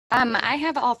I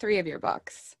have all three of your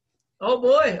books. Oh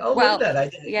boy! Oh, look at Well, that! I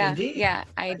did yeah, indeed. yeah,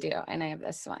 I do, and I have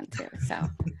this one too. So,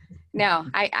 no,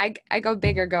 I go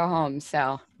big or go home.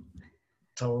 So,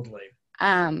 Totally.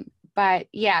 but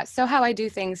yeah, so how I do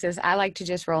things is I like to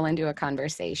just roll into a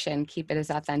conversation, keep it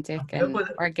as I'm authentic good and with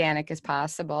it. organic as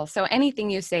possible. So anything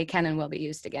you say can and will be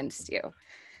used against you.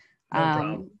 No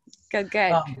problem. Good.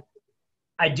 Um,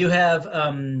 I do have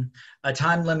a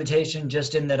time limitation,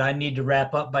 just in that I need to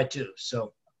wrap up by 2.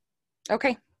 So.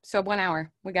 Okay, so 1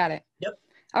 hour, we got it. Yep.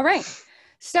 All right.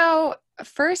 So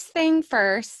first thing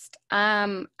first,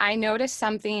 I noticed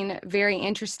something very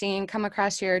interesting come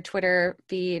across your Twitter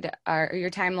feed or your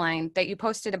timeline that you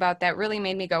posted about that really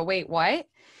made me go, wait, what?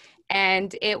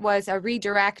 And it was a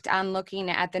redirect on looking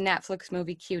at the Netflix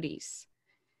movie Cuties.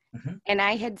 Mm-hmm. And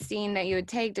I had seen that you had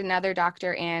tagged another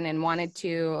doctor in and wanted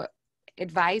to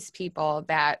advise people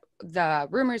that the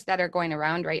rumors that are going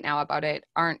around right now about it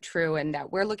aren't true, and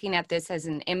that we're looking at this as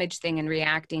an image thing and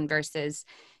reacting versus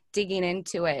digging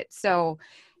into it. So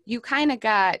you kind of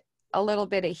got a little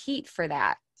bit of heat for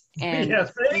that and Yeah.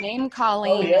 name Oh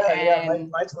calling. yeah, yeah. And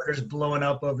My Twitter's blowing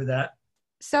up over that.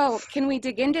 so can we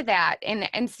dig into that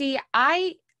and see,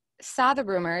 I saw the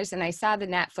rumors and I saw the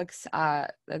Netflix,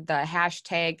 the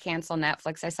hashtag cancel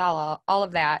Netflix. I saw all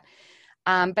of that.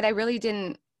 But I really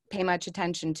didn't pay much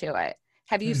attention to it.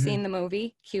 Have you Mm-hmm. seen the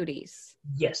movie Cuties?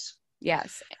 Yes.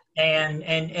 Yes. And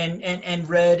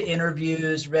read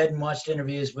and watched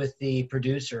interviews with the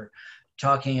producer,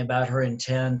 talking about her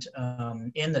intent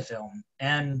in the film.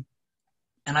 And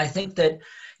I think that,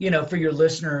 for your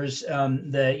listeners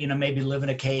that, maybe live in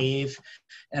a cave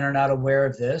and are not aware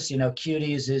of this,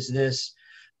 Cuties is this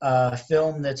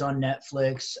film that's on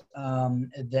Netflix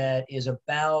that is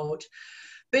about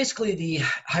basically the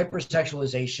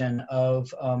hypersexualization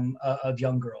of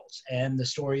young girls. And the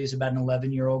story is about an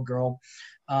 11-year-old girl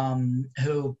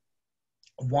who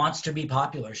wants to be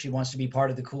popular. She wants to be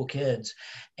part of the cool kids.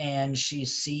 And she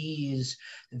sees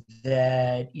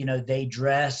that, they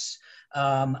dress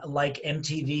like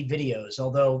MTV videos.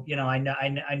 Although, I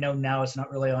know now it's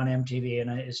not really on MTV, and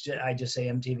I just say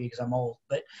MTV because I'm old.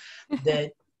 But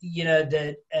that,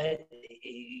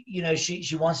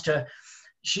 she wants to.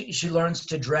 She learns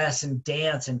to dress and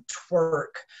dance and twerk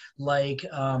like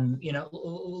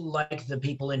like the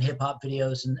people in hip hop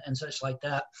videos and such like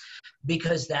that,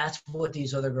 because that's what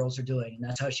these other girls are doing, and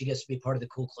that's how she gets to be part of the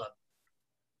cool club.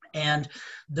 And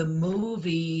the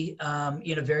movie,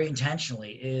 very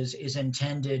intentionally is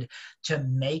intended to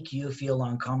make you feel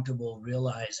uncomfortable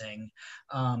realizing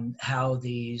how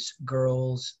these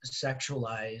girls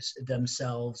sexualize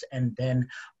themselves and then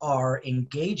are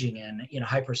engaging in,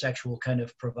 hypersexual kind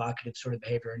of provocative sort of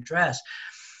behavior and dress.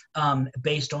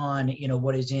 Based on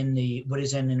what is in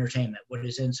entertainment, what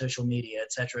is in social media,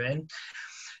 etc. And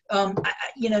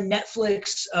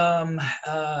Netflix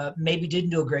maybe didn't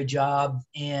do a great job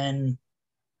in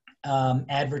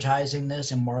advertising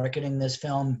this and marketing this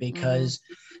film, because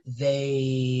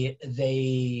they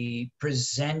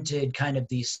presented kind of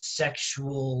the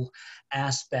sexual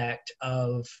aspect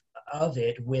of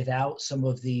it without some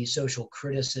of the social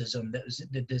criticism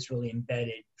that's really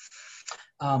embedded.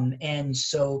 And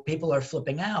so people are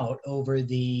flipping out over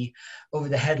the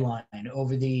headline,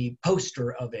 over the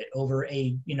poster of it, over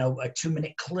a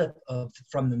 2-minute clip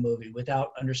from the movie,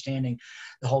 without understanding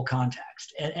the whole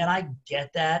context. And I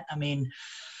get that. I mean,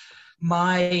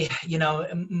 my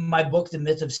book, The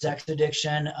Myth of Sex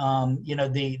Addiction,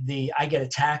 I get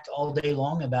attacked all day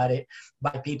long about it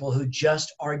by people who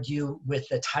just argue with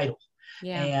the title.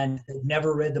 Yeah. And they've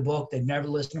never read the book, they've never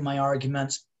listened to my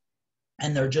arguments,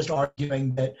 and they're just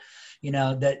arguing that,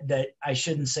 that I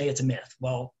shouldn't say it's a myth.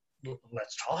 Well,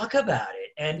 let's talk about it.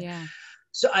 And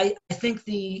so I think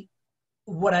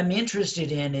what I'm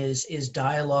interested in is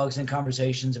dialogues and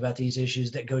conversations about these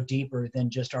issues that go deeper than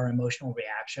just our emotional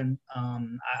reaction.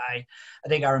 I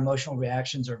think our emotional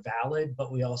reactions are valid,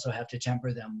 but we also have to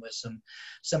temper them with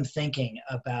some thinking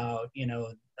about,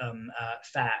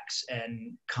 facts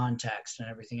and context and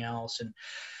everything else. And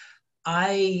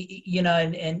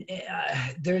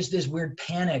there's this weird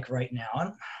panic right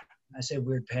now. I say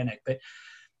weird panic, but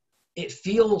it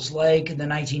feels like the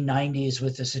 1990s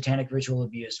with the satanic ritual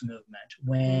abuse movement,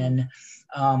 when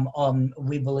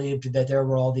we believed that there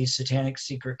were all these satanic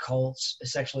secret cults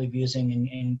sexually abusing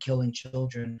and killing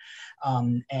children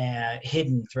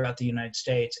hidden throughout the United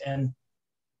States. And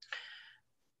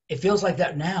it feels like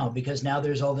that now, because now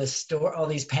there's all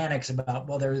these panics about,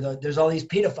 well, there's all these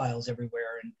pedophiles everywhere.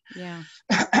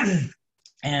 And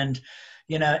And,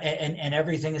 and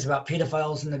everything is about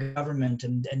pedophiles in the government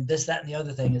and this, that, and the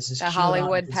other thing is this The QAnon,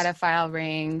 Hollywood pedophile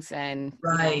rings and,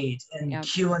 right. And yep.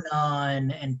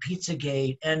 QAnon and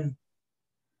Pizzagate. And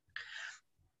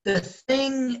the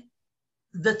thing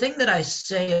that I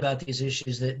say about these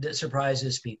issues that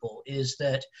surprises people is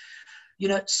that,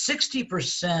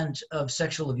 60% of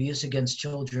sexual abuse against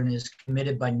children is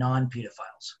committed by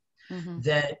non-pedophiles. Mm-hmm.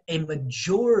 That a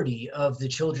majority of the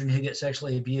children who get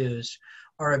sexually abused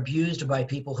are abused by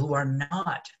people who are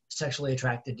not sexually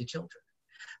attracted to children,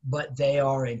 but they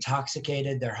are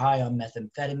intoxicated, they're high on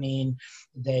methamphetamine,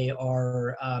 they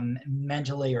are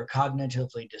mentally or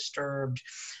cognitively disturbed,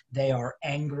 they are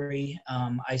angry.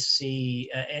 I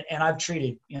see, and I've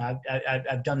treated,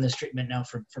 I've done this treatment now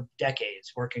for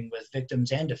decades, working with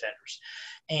victims and offenders.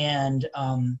 And,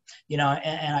 and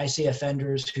I see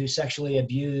offenders who sexually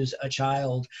abuse a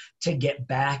child to get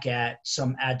back at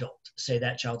some adult, say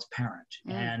that child's parent.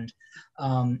 And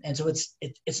so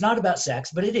it's not about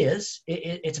sex, but it is.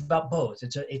 It's about both.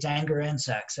 It's anger and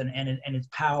sex, and it's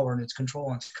power and it's control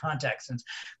and it's context and it's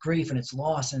grief and it's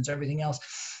loss and it's everything else.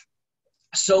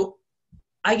 So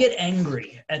I get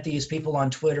angry at these people on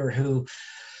Twitter who,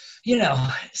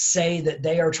 say that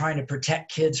they are trying to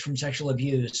protect kids from sexual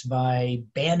abuse by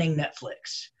banning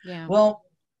Netflix. Yeah. Well,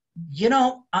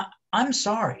 I'm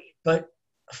sorry, but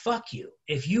fuck you.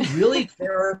 If you really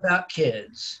care about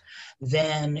kids,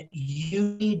 then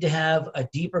you need to have a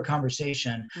deeper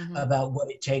conversation about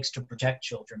what it takes to protect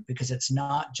children, because it's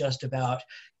not just about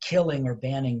killing or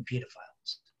banning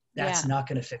pedophiles. That's not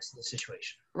going to fix the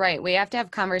situation. Right. We have to have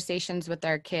conversations with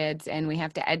our kids, and we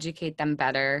have to educate them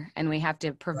better, and we have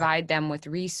to provide them with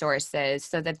resources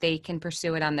so that they can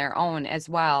pursue it on their own as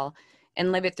well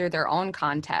and live it through their own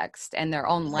context and their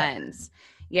own lens.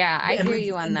 Yeah, I hear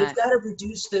you on that. We've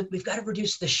got to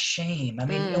reduce the shame. I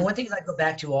mean, and one thing I go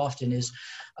back to often is,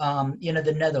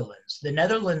 the Netherlands. The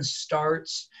Netherlands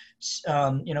starts,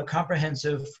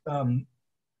 comprehensive,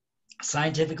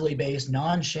 scientifically based,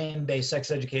 non-shame based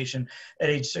sex education at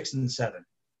age 6 and 7.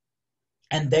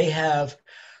 And they have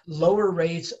lower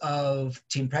rates of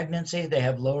teen pregnancy. They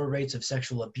have lower rates of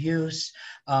sexual abuse.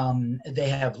 They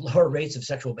have lower rates of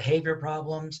sexual behavior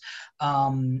problems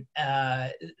than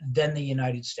the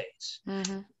United States.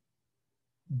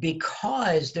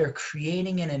 Because they're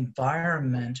creating an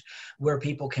environment where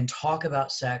people can talk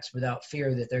about sex without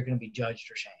fear that they're going to be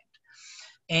judged or shamed.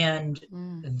 And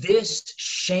this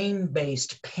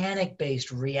shame-based,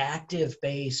 panic-based,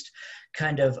 reactive-based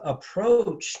kind of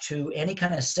approach to any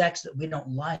kind of sex that we don't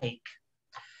like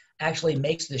actually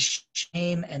makes the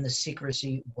shame and the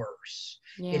secrecy worse.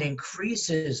 It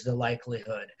increases the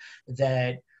likelihood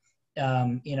that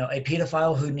a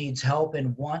pedophile who needs help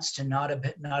and wants to not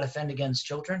offend against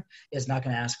children is not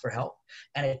going to ask for help.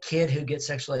 And a kid who gets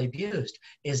sexually abused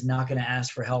is not going to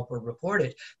ask for help or report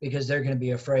it, because they're going to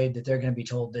be afraid that they're going to be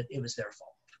told that it was their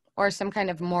fault. Or some kind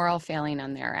of moral failing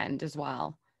on their end as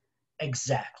well.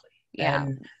 Exactly. Yeah.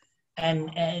 And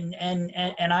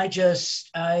I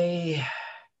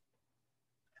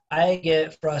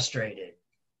get frustrated.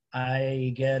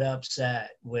 I get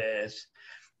upset with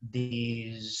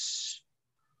these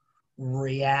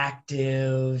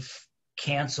reactive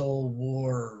cancel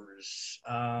wars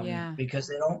because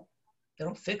they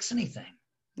don't fix anything.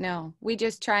 No, we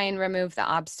just try and remove the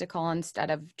obstacle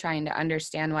instead of trying to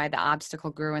understand why the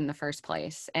obstacle grew in the first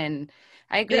place. And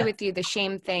I agree with you, the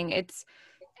shame thing,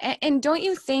 and don't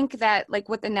you think that like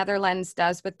what the Netherlands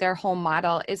does with their whole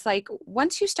model is like,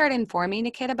 once you start informing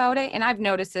a kid about it, and I've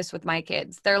noticed this with my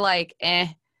kids, they're like,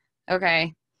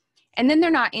 okay. And then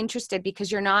they're not interested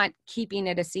because you're not keeping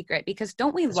it a secret. Because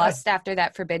don't we lust after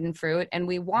that forbidden fruit? And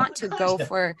we want to go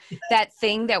for that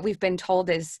thing that we've been told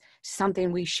is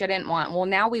something we shouldn't want. Well,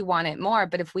 now we want it more.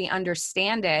 But if we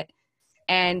understand it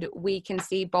and we can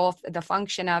see both the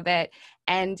function of it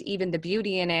and even the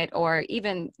beauty in it, or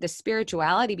even the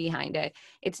spirituality behind it,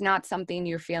 it's not something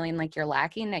you're feeling like you're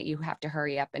lacking that you have to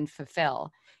hurry up and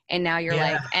fulfill. And now you're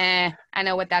like, I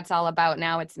know what that's all about.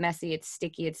 Now it's messy, it's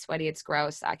sticky, it's sweaty, it's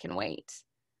gross. I can wait.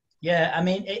 Yeah, I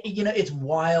mean, it's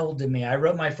wild to me. I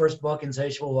wrote my first book,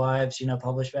 Insatiable Wives,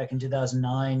 published back in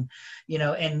 2009,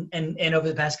 and over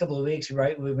the past couple of weeks,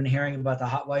 right, we've been hearing about the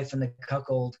hot wife and the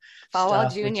cuckold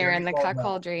Falwell stuff. Jr. and the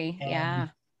cuckoldry,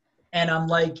 And I'm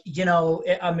like,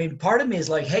 I mean, part of me is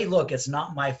like, hey, look, it's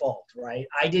not my fault, right?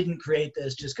 I didn't create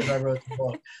this just because I wrote the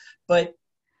book. But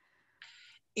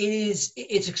it's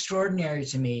extraordinary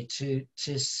to me to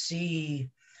see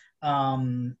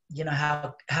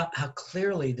how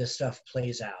clearly this stuff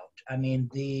plays out. I mean,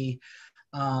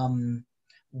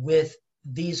 with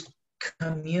these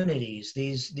communities,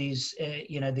 these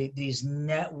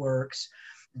networks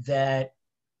that,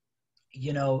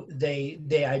 you know, they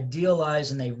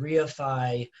idealize and they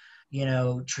reify, you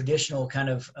know, traditional kind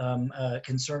of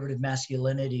conservative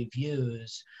masculinity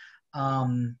views,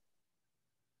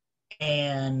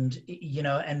 and you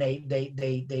know, and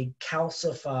they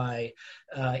calcify,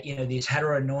 you know, these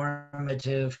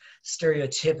heteronormative,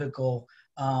 stereotypical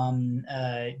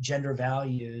gender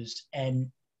values,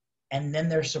 and then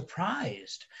they're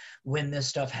surprised when this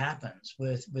stuff happens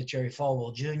with Jerry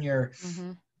Falwell Jr.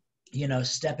 Mm-hmm. You know,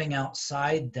 stepping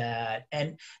outside that,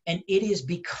 and it is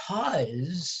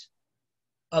because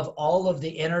of all of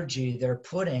the energy they're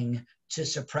putting to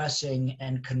suppressing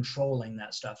and controlling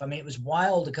that stuff. I mean, it was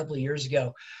wild a couple of years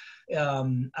ago.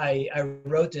 I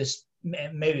wrote this,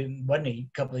 maybe it wasn't a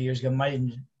couple of years ago, might have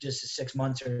been just 6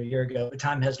 months or a year ago. But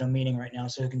time has no meaning right now,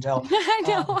 so who can tell? I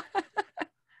know.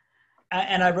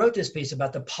 And I wrote this piece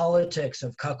about the politics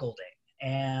of cuckolding,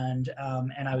 and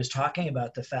I was talking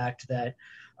about the fact that,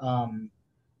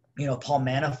 you know, Paul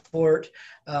Manafort,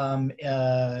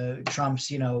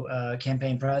 Trump's, you know,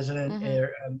 campaign president,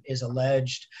 Mm-hmm. is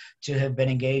alleged to have been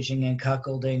engaging in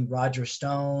cuckolding. Roger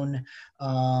Stone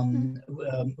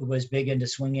was big into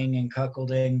swinging and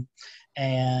cuckolding,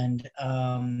 and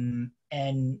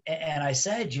I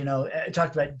said, you know, I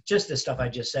talked about just the stuff I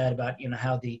just said about, you know,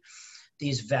 how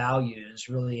these values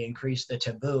really increase the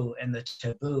taboo, and the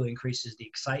taboo increases the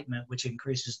excitement, which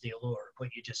increases the allure. What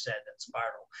you just said, that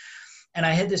spiral. And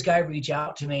I had this guy reach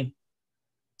out to me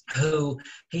who,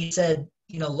 he said,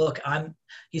 you know, look, I'm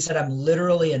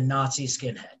literally a Nazi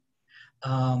skinhead.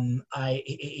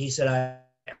 He said,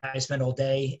 I spend all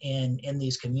day in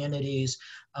these communities,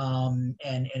 and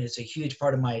it's a huge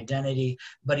part of my identity.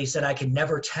 But he said, I can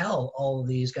never tell all of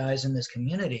these guys in this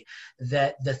community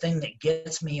that the thing that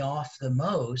gets me off the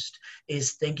most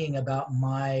is thinking about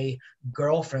my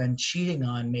girlfriend cheating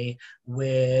on me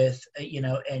with, you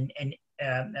know, an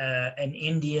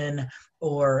Indian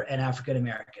or an African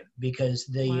American, because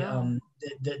Wow.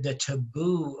 the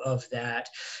taboo of that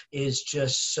is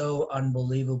just so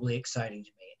unbelievably exciting to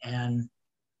me. And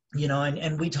you know,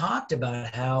 and we talked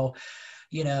about how,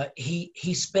 you know,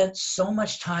 he spent so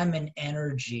much time and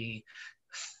energy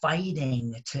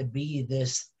fighting to be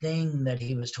this thing that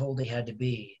he was told he had to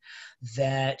be,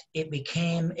 that it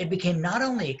became not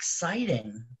only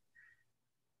exciting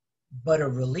but a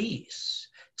release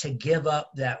to give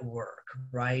up that work,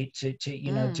 right? To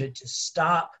you know, Mm. to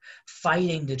stop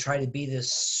fighting to try to be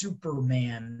this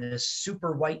Superman, this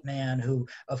super white man who,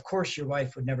 of course, your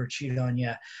wife would never cheat on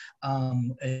you,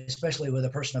 especially with a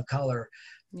person of color.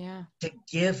 Yeah. To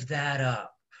give that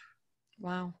up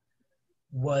Wow.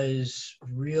 was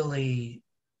really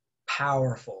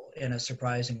powerful in a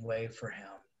surprising way for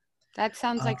him. That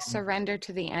sounds like Um, surrender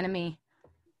to the enemy.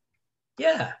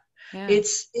 yeah, Yeah.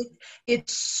 it's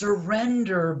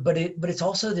surrender, but it's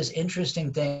also this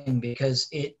interesting thing, because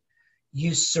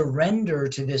you surrender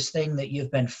to this thing that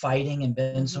you've been fighting and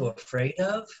been so Mm-hmm. afraid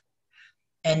of,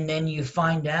 and then you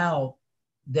find out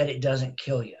that it doesn't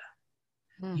kill you.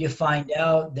 Mm. You find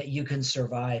out that you can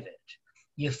survive it.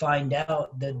 You find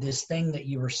out that this thing that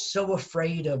you were so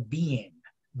afraid of being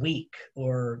weak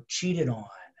or cheated on,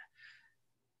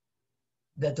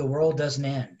 that the world doesn't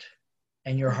end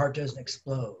and your Mm. heart doesn't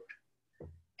explode.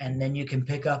 And then you can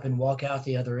pick up and walk out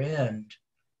the other end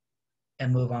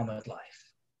and move on with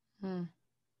life. Mm.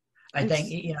 I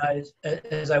think, And you know,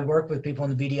 as I work with people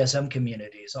in the BDSM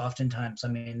communities, oftentimes, I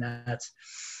mean,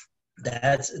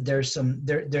 there's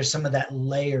some of that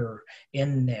layer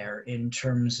in there in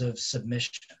terms of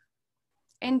submission.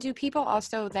 do people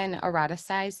also then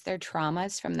eroticize their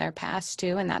traumas from their past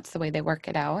too, and that's the way they work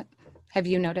it out? Have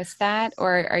you noticed that,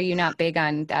 or are you not big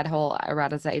on that whole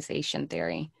eroticization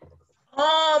theory?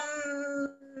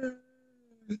 Um,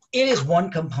 it is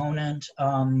one component.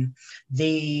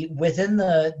 The within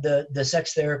the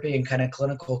sex therapy and kind of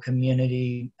clinical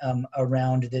community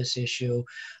around this issue,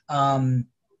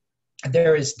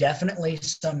 there is definitely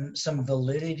some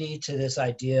validity to this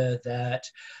idea that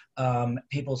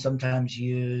people sometimes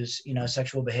use, you know,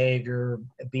 sexual behavior,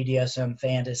 BDSM,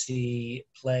 fantasy,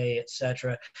 play,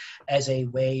 etc., as a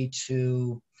way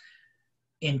to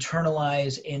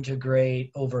internalize,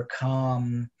 integrate,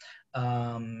 overcome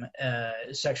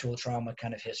sexual trauma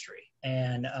kind of history.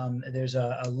 And there's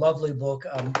a lovely book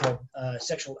called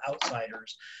Sexual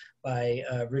Outsiders by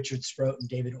Richard Sproat and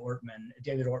David Ortman.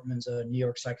 David Ortman's a New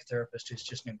York psychotherapist who's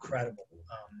just an incredible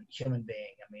human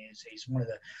being. I mean, he's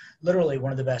literally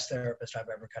one of the best therapists I've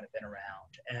ever kind of been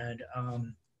around.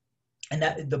 And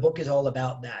that the book is all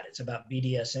about that. It's about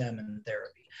BDSM and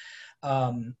therapy.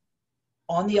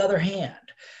 On the other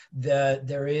hand,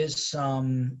 there is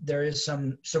some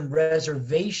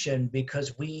reservation,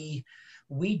 because we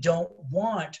we don't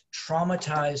want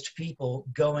traumatized people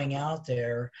going out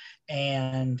there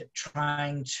and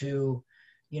trying to,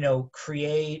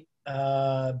 create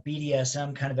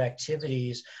BDSM kind of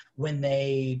activities when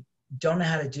they don't know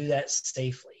how to do that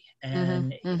safely.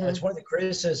 And it's one of the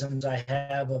criticisms I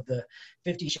have of the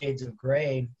 50 Shades of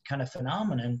Grey kind of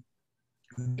phenomenon,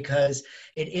 because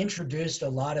it introduced a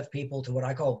lot of people to what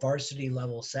I call varsity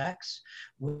level sex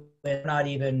when they're not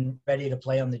even ready to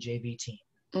play on the JV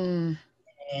team.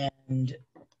 And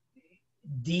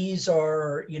these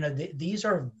are, these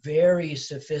are very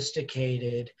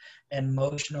sophisticated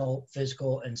emotional,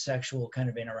 physical, and sexual kind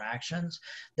of interactions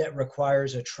that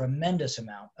requires a tremendous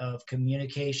amount of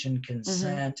communication,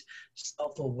 consent,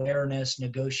 self-awareness,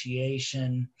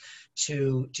 negotiation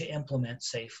to implement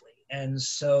safely. And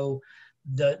so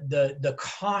the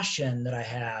caution that I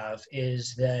have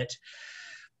is that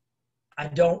I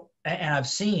don't, and I've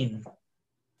seen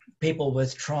people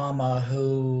with trauma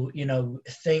who,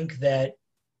 think that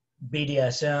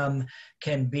BDSM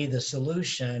can be the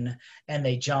solution, and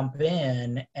they jump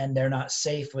in and they're not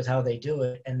safe with how they do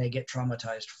it, and they get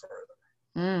traumatized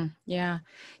further. Yeah.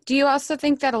 Do you also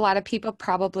think that a lot of people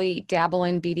probably dabble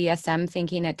in BDSM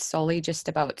thinking it's solely just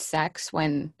about sex,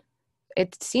 when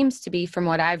it seems to be, from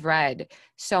what I've read,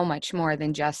 so much more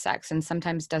than just sex, and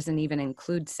sometimes doesn't even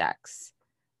include sex?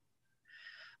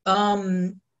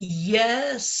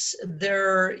 Yes,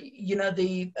 there,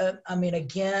 again,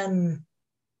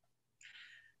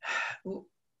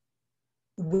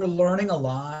 we're learning a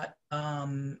lot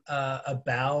about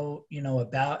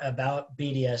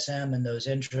BDSM and those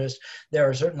interests. There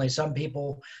are certainly some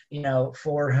people,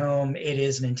 for whom it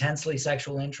is an intensely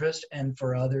sexual interest, and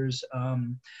for others,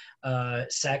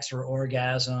 sex or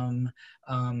orgasm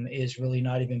is really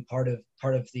not even part of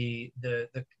the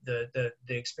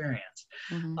experience.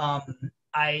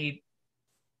 I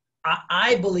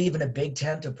believe in a big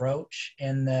tent approach,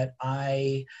 in that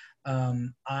I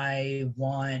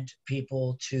want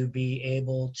people to be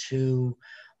able to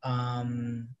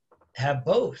have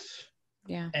both,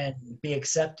 and be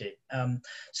accepted.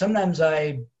 Sometimes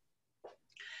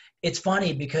it's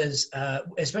funny because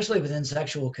especially within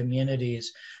sexual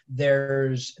communities,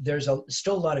 there's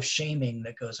still a lot of shaming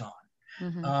that goes on.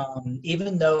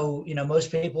 Even though,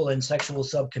 most people in sexual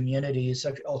sub-communities,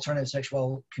 alternative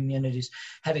sexual communities,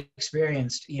 have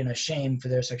experienced, shame for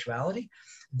their sexuality,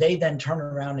 they then turn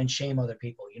around and shame other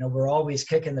people. We're always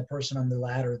kicking the person on the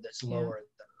ladder that's lower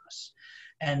than us.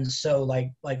 And so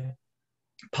like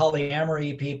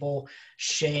polyamory people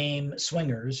shame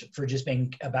swingers for just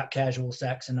being about casual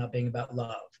sex and not being about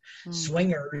love.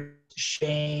 Swingers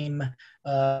shame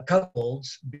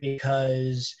couples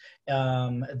because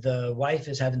the wife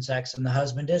is having sex and the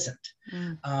husband isn't.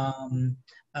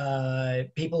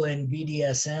 People in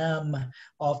BDSM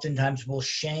oftentimes will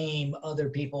shame other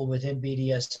people within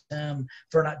BDSM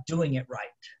for not doing it right.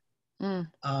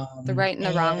 The right and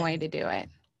the wrong way to do it.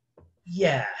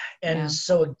 Yeah. And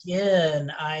so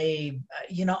again, I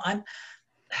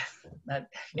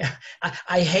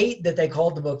hate that they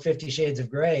called the book 50 Shades of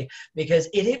Grey, because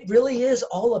it really is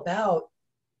all about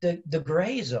the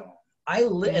gray zone.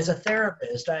 As a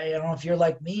therapist, I don't know if you're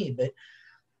like me, but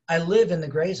I live in the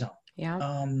gray zone.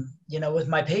 With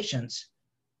my patients,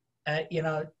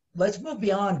 let's move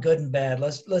beyond good and bad.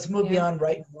 Let's move beyond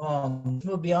right and wrong. Let's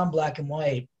move beyond black and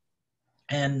white.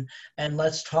 And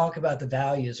let's talk about the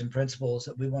values and principles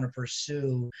that we want to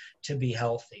pursue to be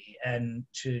healthy and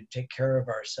to take care of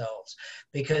ourselves,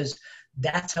 because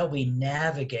that's how we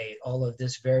navigate all of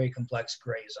this very complex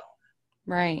gray zone.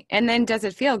 Right. And then does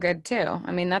it feel good too?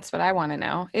 I mean, that's what I want to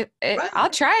know. I'll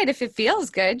try it if it feels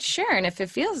good. Sure. And if it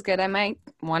feels good, I might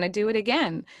want to do it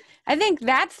again. I think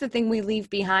that's the thing we leave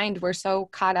behind. We're so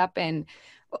caught up in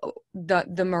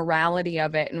the morality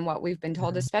of it and what we've been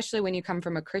told, especially when you come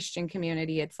from a Christian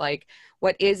community. It's like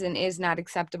what is and is not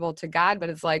acceptable to God, but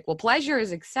it's like, well, pleasure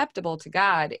is acceptable to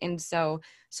God. And so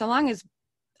long as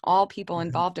all people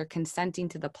involved are consenting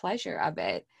to the pleasure of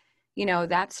it,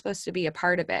 that's supposed to be a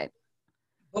part of it.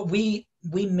 But we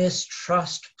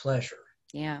mistrust pleasure.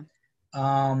 Yeah.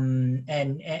 And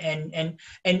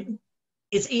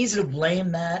it's easy to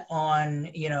blame that on,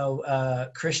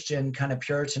 Christian kind of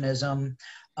Puritanism.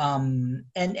 And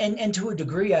to a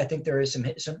degree, I think there is some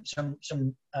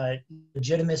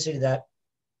legitimacy to that,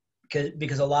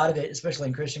 because a lot of it, especially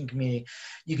in Christian community,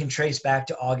 you can trace back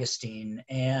to Augustine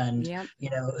and,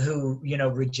 who,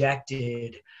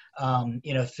 rejected,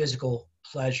 physical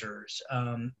pleasures.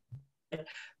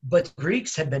 But the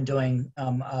Greeks had been doing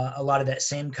a lot of that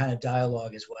same kind of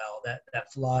dialogue as well,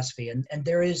 that philosophy. And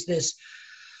there is just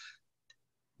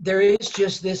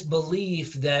this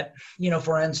belief that,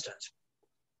 for instance,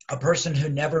 a person who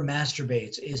never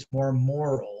masturbates is more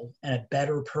moral and a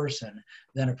better person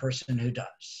than a person who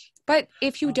does. But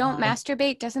if you don't Um,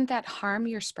 masturbate, doesn't that harm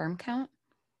your sperm count?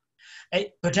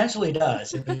 It potentially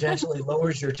does. It potentially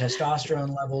lowers your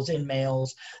testosterone levels in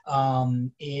males.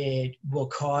 It will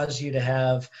cause you to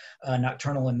have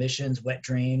nocturnal emissions, wet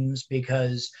dreams,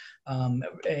 because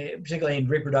particularly in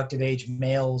reproductive age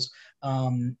males,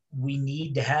 we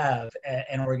need to have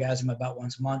an orgasm about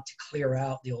once a month to clear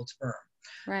out the old sperm.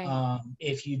 Right.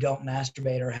 If you don't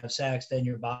masturbate or have sex, then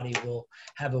your body will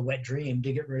have a wet dream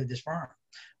to get rid of the sperm.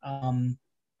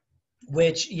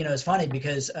 Which, you know, is funny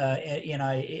because, you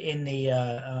know, in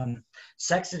the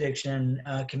sex addiction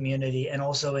community, and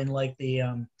also in like the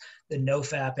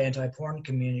NoFap anti-porn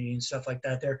community and stuff like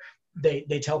that,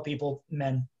 they tell people,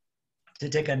 men, to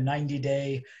take a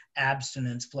 90-day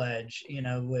abstinence pledge, you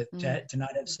know, with to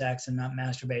not have sex and not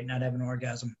masturbate, not have an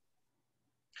orgasm.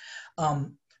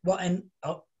 Well, and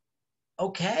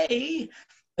okay,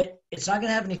 but it's not going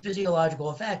to have any physiological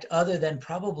effect other than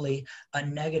probably a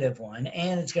negative one.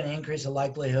 And it's going to increase the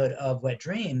likelihood of wet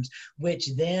dreams,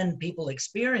 which then people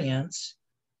experience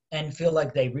and feel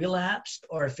like they relapsed,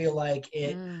 or feel like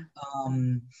it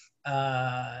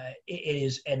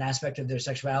is an aspect of their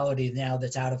sexuality now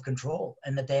that's out of control,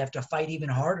 and that they have to fight even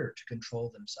harder to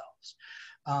control themselves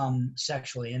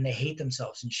sexually, and they hate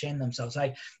themselves and shame themselves.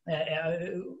 I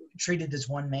treated this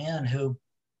one man who,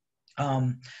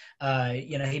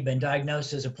 you know, he'd been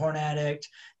diagnosed as a porn addict,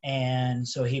 and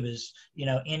so he was, you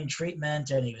know, in treatment,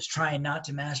 and he was trying not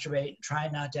to masturbate,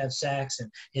 trying not to have sex,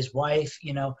 and his wife,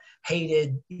 you know,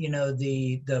 hated, you know,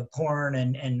 the porn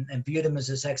and viewed him as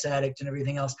a sex addict and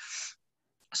everything else.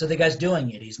 So the guy's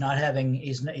doing it. He's not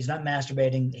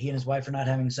masturbating. He and his wife are not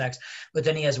having sex, but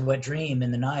then he has a wet dream in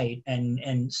the night,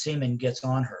 and semen gets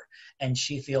on her, and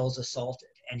she feels assaulted,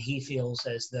 and he feels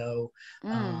as though,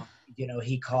 you know,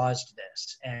 he caused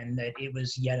this, and that it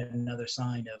was yet another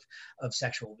sign of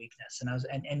sexual weakness.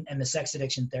 And and the sex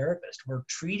addiction therapist were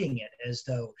treating it as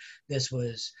though this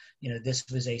was, you know, this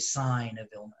was a sign of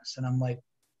illness. And I'm like,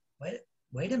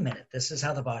 wait a minute, this is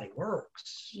how the body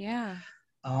works. Yeah.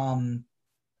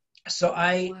 So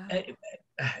Wow.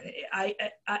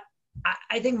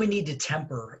 I think we need to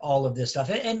temper all of this stuff.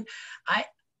 And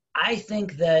I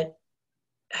think that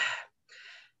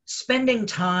spending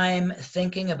time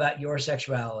thinking about your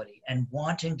sexuality and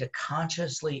wanting to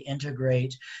consciously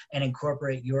integrate and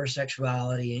incorporate your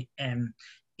sexuality and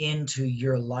into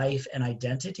your life and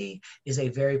identity is a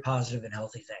very positive and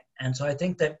healthy thing. And so I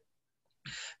think that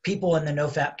people in the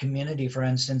NoFap community, for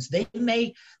instance, there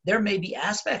may be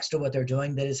aspects to what they're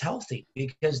doing that is healthy,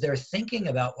 because they're thinking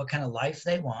about what kind of life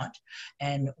they want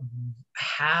and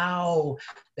how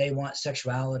they want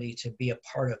sexuality to be a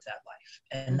part of that life.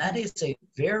 And that is a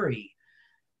very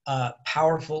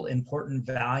powerful, important,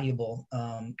 valuable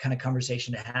kind of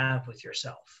conversation to have with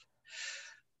yourself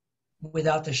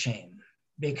without the shame,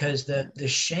 because the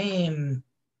shame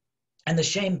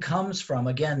comes from,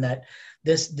 again, that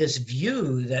this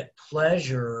view that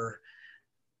pleasure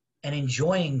and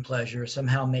enjoying pleasure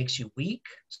somehow makes you weak,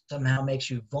 somehow makes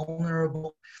you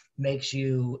vulnerable, makes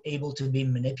you able to be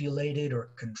manipulated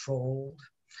or controlled,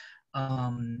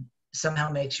 somehow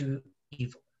makes you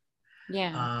evil.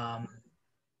 Yeah.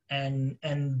 And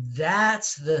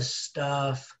that's the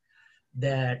stuff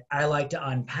that I like to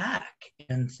unpack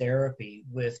in therapy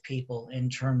with people,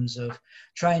 in terms of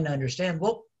trying to understand,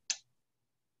 well,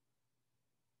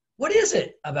 what is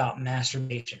it about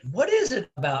masturbation? What is it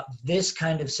about this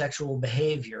kind of sexual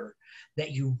behavior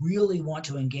that you really want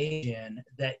to engage in,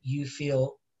 that you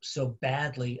feel so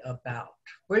badly about?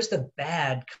 Where's the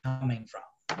bad coming from?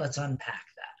 Let's unpack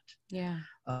that. Yeah.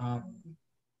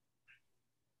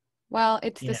 Well,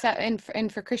 it's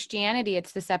and for Christianity,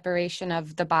 it's the separation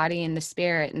of the body and the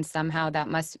spirit, and somehow that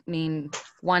must mean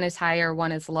one is higher,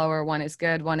 one is lower, one is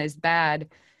good, one is bad.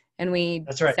 And we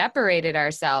That's right. separated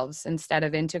ourselves instead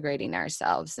of integrating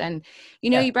ourselves. And, you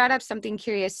know, you brought up something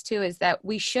curious too, is that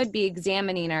we should be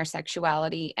examining our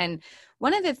sexuality. And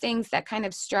one of the things that kind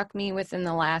of struck me within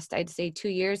the last, I'd say 2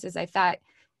 years, is I thought,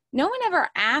 no one ever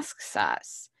asks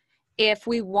us if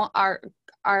we want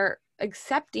are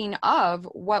accepting of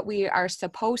what we are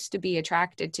supposed to be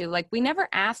attracted to. Like, we never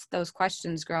asked those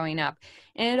questions growing up.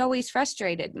 And it always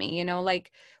frustrated me, you know,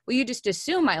 like, well, you just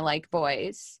assume I like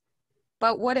boys.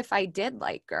 But what if I did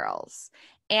like girls?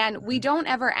 And we don't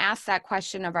ever ask that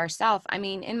question of ourselves. I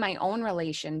mean, in my own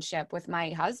relationship with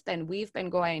my husband, we've been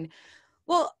going,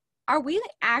 well, are we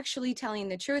actually telling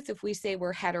the truth if we say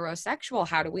we're heterosexual?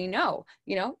 How do we know?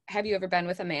 You know, have you ever been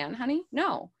with a man, honey?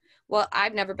 No. Well,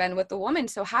 I've never been with a woman,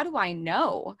 so how do I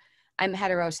know? I'm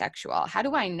heterosexual? How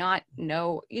do I not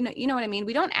know? You know what I mean?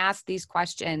 We don't ask these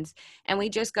questions and we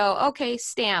just go, okay,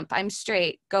 stamp, I'm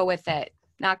straight, go with it.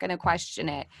 Not going to question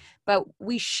it. But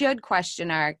we should question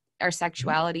our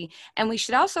sexuality. And we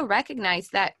should also recognize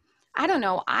that, I don't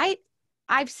know,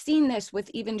 I've seen this with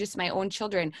even just my own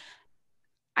children.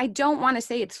 I don't want to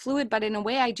say it's fluid, but in a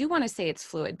way I do want to say it's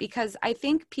fluid, because I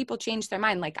think people change their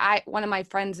mind. Like one of my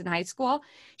friends in high school,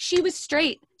 she was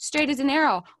straight as an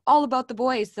arrow, all about the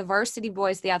boys, the varsity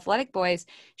boys, the athletic boys.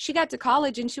 She got to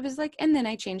college and she was like, and then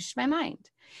I changed my mind.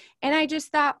 And I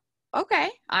just thought, okay,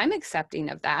 I'm accepting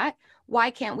of that.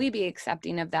 Why can't we be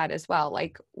accepting of that as well?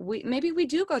 Like maybe we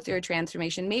do go through a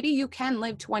transformation. Maybe you can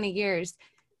live 20 years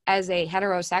as a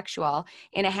heterosexual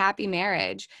in a happy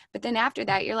marriage. But then after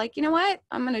that, you're like, you know what?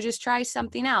 I'm going to just try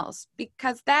something else,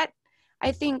 because that,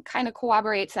 I think, kind of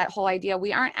corroborates that whole idea.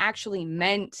 We aren't actually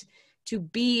meant to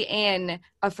be in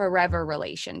a forever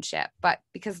relationship, but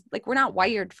because like, we're not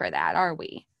wired for that, are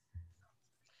we?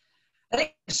 I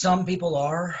think some people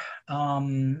are,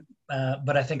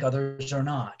 but I think others are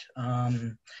not.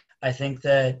 I think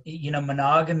that,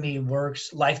 monogamy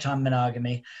works, lifetime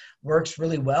monogamy works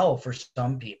really well for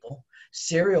some people.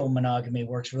 Serial monogamy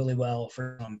works really well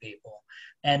for some people.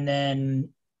 And then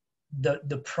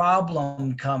the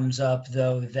problem comes up,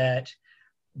 though, that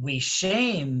we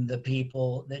shame the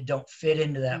people that don't fit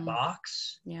into that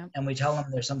box, Yeah. and we tell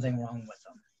them there's something wrong with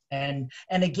them.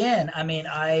 And again, I mean,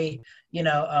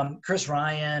 Chris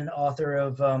Ryan, author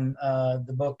of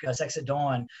the book Sex at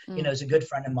Dawn, is a good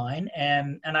friend of mine,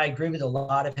 and I agree with a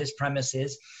lot of his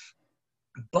premises,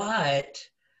 but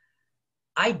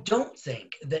I don't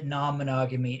think that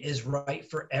non-monogamy is right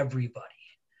for everybody,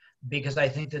 because I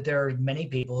think that there are many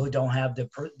people who don't have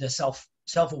the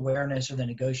self-awareness or the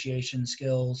negotiation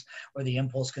skills or the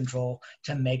impulse control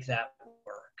to make that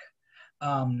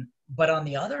work. But on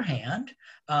the other hand,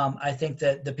 I think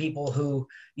that the people who,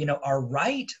 are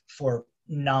right for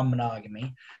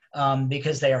non-monogamy,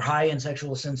 because they are high in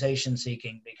sexual sensation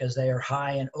seeking, because they are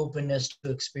high in openness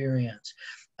to experience,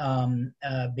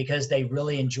 because they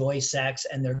really enjoy sex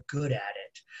and they're good at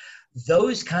it.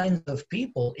 Those kinds of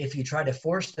people, if you try to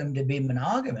force them to be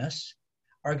monogamous,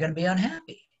 are going to be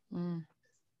unhappy.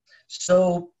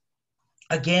 So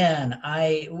again,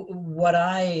 what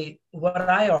I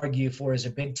argue for is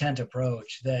a big tent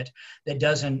approach that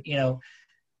doesn't,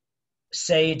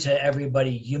 say to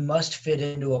everybody, you must fit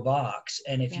into a box.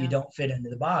 And if you don't fit into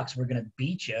the box, we're going to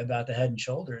beat you about the head and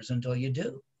shoulders until you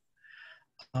do.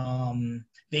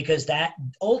 Because that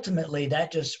ultimately,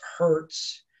 that just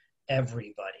hurts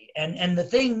everybody. And the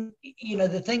thing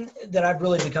that I've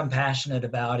really become passionate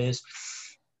about is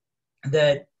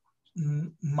that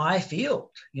my field,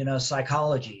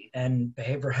 psychology and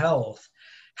behavioral health,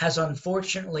 has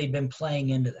unfortunately been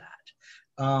playing into that.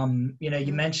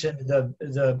 You mentioned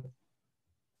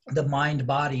the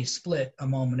mind-body split a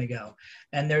moment ago,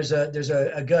 and there's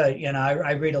a good,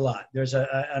 I read a lot. There's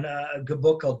a good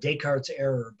book called Descartes'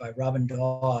 Error by Robin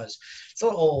Dawes. It's a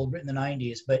little old, written in the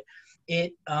 90s, but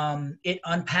it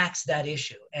unpacks that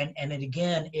issue, and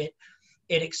it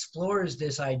explores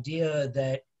this idea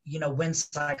that, when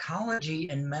psychology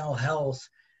and mental health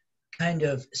kind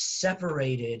of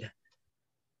separated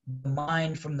the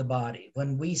mind from the body,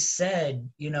 when we said,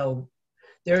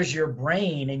 there's your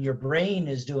brain and your brain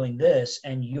is doing this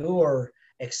and you're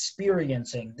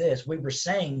experiencing this, we were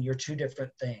saying you're two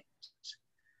different things.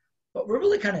 But we're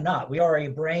really kind of not. We are a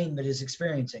brain that is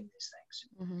experiencing these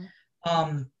things.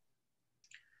 Mm-hmm.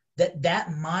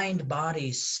 That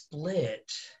mind-body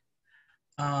split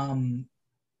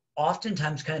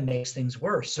oftentimes kind of makes things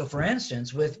worse. So for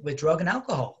instance, with drug and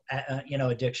alcohol,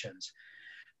 addictions,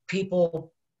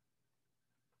 people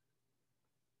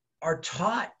are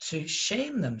taught to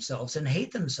shame themselves and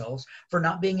hate themselves for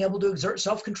not being able to exert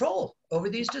self-control over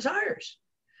these desires.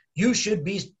 You should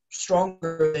be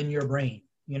stronger than your brain.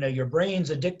 Your brain's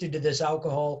addicted to this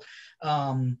alcohol.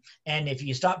 And if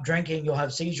you stop drinking, you'll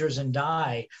have seizures and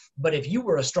die. But if you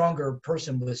were a stronger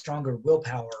person with stronger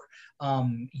willpower,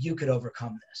 you could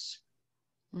overcome this.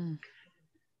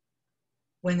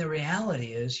 When the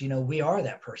reality is, we are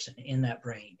that person in that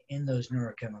brain, in those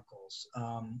neurochemicals.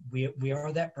 We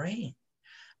are that brain.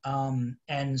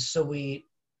 And so we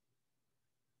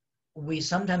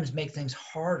sometimes make things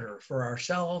harder for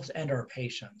ourselves and our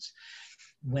patients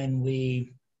when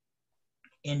we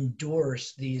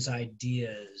endorse these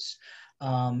ideas.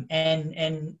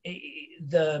 And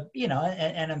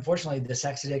unfortunately the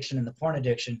sex addiction and the porn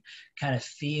addiction kind of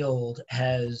field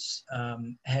has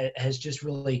just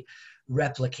really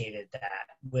replicated that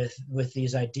with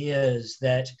these ideas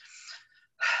that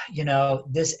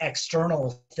this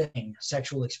external thing,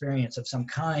 sexual experience of some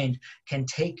kind, can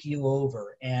take you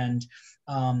over and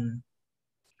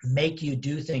make you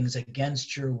do things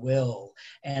against your will,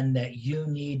 and that you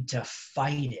need to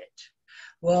fight it.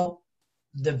 Well,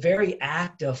 the very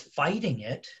act of fighting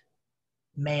it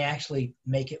may actually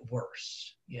make it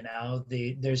worse.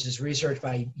 There's this research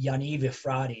by Yaniv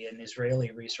Efrati, an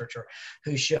Israeli researcher,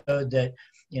 who showed that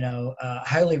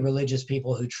highly religious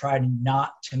people who try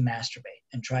not to masturbate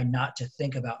and try not to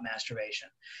think about masturbation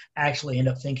actually end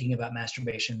up thinking about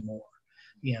masturbation more.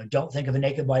 Don't think of a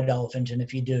naked white elephant, and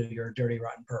if you do, you're a dirty,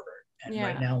 rotten pervert. And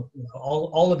right now,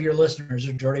 all of your listeners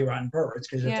are dirty, rotten perverts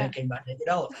because they're thinking about naked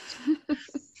elephants.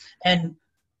 And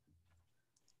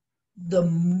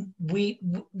we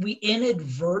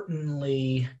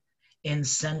inadvertently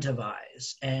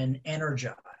incentivize and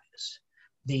energize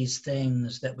these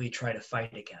things that we try to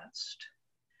fight against,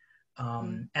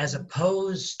 as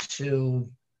opposed to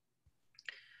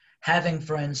having,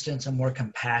 for instance, a more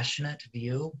compassionate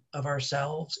view of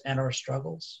ourselves and our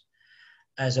struggles,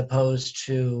 as opposed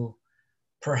to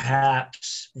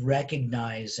perhaps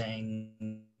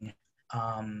recognizing,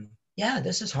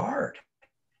 this is hard.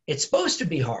 It's supposed to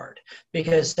be hard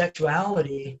because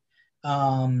sexuality,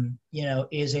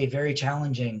 is a very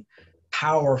challenging,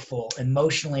 powerful,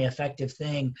 emotionally effective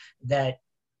thing that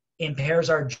impairs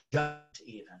our judgment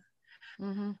even.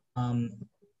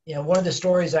 One of the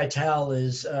stories I tell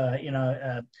is,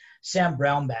 Sam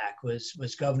Brownback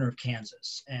was governor of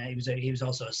Kansas, and he was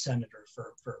also a senator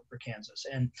for Kansas,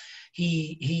 and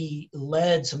he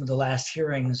led some of the last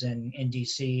hearings in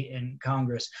D.C. in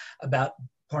Congress about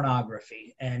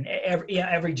pornography. And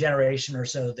every generation or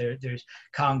so, there's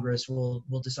Congress will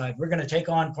decide we're going to take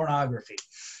on pornography,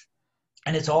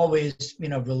 and it's always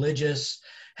religious,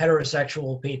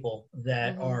 heterosexual people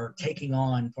that are taking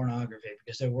on pornography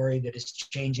because they're worried that it's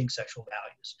changing sexual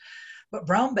values. But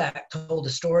Brownback told a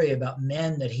story about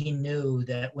men that he knew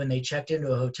that when they checked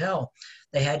into a hotel,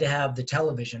 they had to have the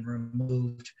television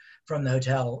removed from the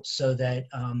hotel so that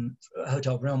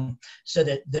hotel room, so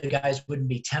that the guys wouldn't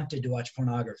be tempted to watch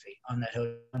pornography on that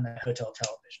hotel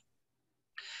television.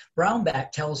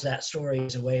 Brownback tells that story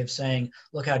as a way of saying,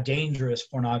 look how dangerous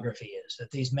pornography is, that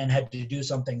these men had to do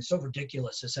something so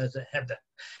ridiculous as to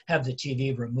have the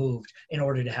TV removed in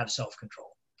order to have self-control.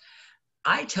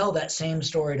 I tell that same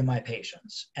story to my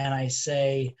patients, and I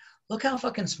say, look how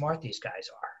fucking smart these guys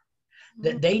are.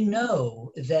 That they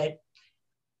know that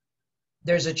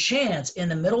there's a chance in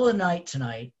the middle of the night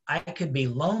tonight, I could be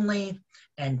lonely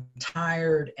and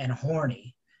tired and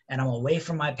horny, and I'm away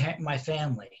from my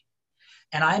family.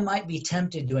 And I might be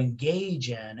tempted to engage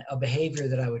in a behavior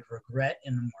that I would regret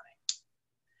in the morning.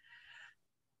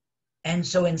 And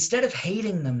so instead of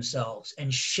hating themselves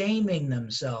and shaming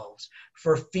themselves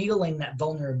for feeling that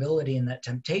vulnerability and that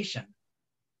temptation,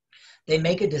 they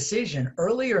make a decision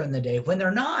earlier in the day when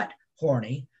they're not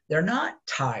horny, they're not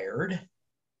tired.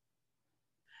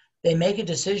 They make a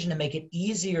decision to make it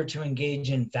easier to engage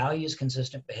in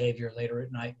values-consistent behavior later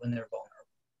at night when they're vulnerable.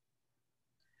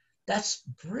 That's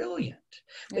brilliant.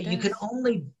 But you can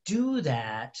only do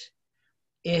that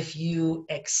if you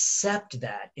accept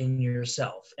that in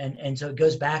yourself. And so it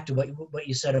goes back to what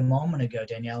you said a moment ago,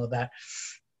 Danielle, about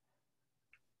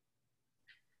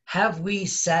have we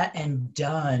sat and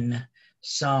done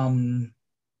some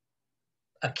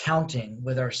accounting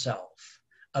with ourselves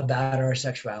about our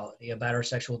sexuality, about our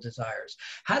sexual desires?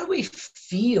 How do we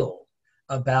feel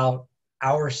about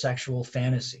our sexual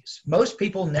fantasies? Most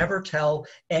people never tell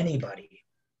anybody,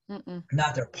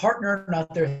 not their partner,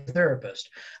 not their therapist,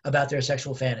 about their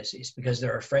sexual fantasies because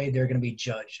they're afraid they're going to be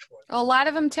judged for them. A lot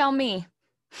of them tell me.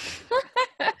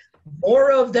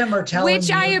 More of them are telling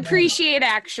Which I appreciate,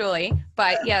 actually.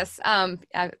 But yes,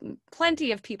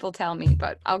 plenty of people tell me,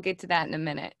 but I'll get to that in a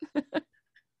minute.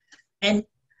 And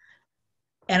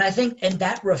I think, and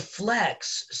that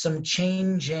reflects some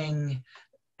changing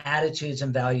attitudes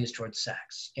and values towards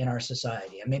sex in our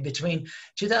society. I mean, between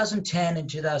 2010 and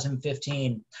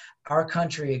 2015, our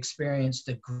country experienced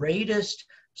the greatest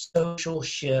social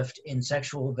shift in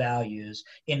sexual values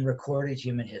in recorded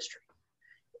human history.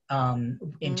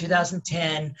 In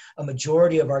 2010, a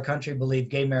majority of our country believed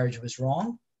gay marriage was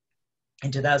wrong.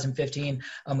 In 2015,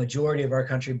 a majority of our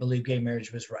country believed gay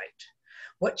marriage was right.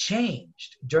 What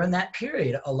changed? During that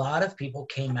period, a lot of people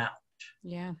came out.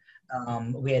 Yeah.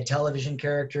 We had television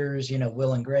characters,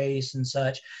 Will and Grace and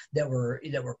such, that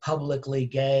were publicly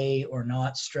gay or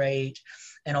not straight.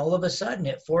 And all of a sudden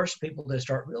it forced people to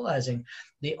start realizing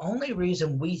the only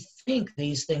reason we think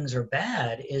these things are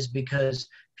bad is because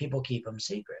people keep them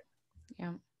secret.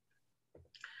 Yeah.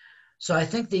 So I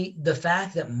think the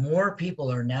fact that more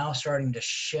people are now starting to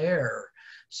share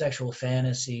sexual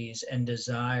fantasies and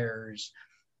desires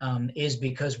is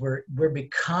because we're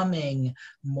becoming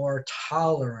more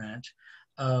tolerant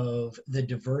of the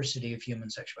diversity of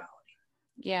human sexuality.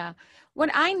 Yeah.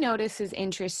 What I notice is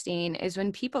interesting is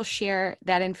when people share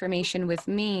that information with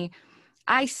me,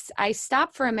 I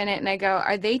stop for a minute and I go,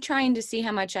 are they trying to see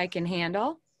how much I can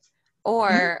handle? Mhm.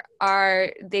 Or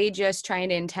are they just trying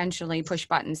to intentionally push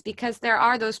buttons? Because there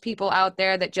are those people out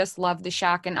there that just love the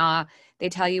shock and awe. They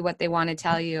tell you what they want to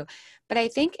tell you. But I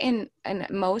think in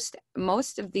most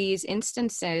of these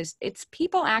instances, it's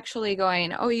people actually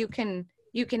going, oh, you can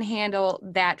handle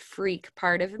that freak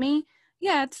part of me.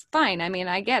 Yeah, it's fine. I mean,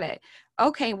 I get it.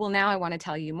 Okay, well, now I want to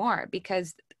tell you more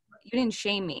because you didn't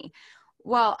shame me.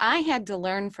 Well, I had to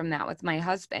learn from that with my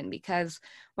husband because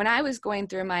when I was going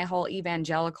through my whole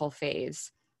evangelical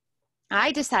phase,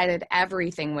 I decided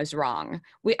everything was wrong.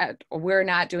 We're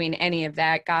not doing any of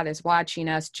that. God is watching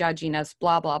us, judging us,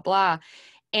 blah, blah, blah.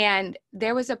 And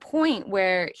there was a point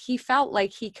where he felt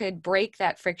like he could break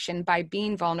that friction by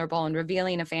being vulnerable and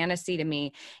revealing a fantasy to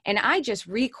me. And I just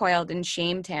recoiled and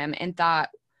shamed him and thought,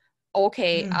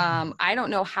 okay, Mm. I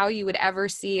don't know how you would ever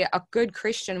see a good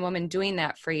Christian woman doing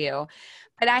that for you.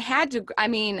 But I had to, I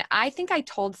mean, I think I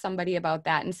told somebody about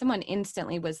that and someone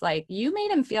instantly was like, you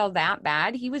made him feel that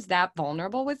bad. He was that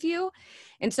vulnerable with you.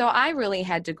 And so I really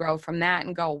had to grow from that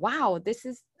and go, wow, this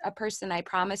is a person I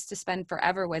promised to spend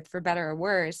forever with, for better or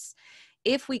worse.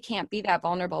 If we can't be that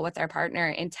vulnerable with our partner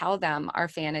and tell them our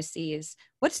fantasies,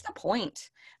 what's the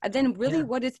point? Then really, Yeah.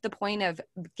 what is the point of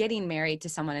getting married to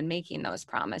someone and making those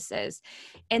promises?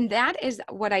 And that is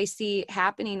what I see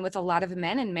happening with a lot of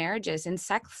men in marriages, in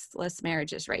sexless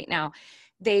marriages right now.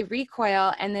 They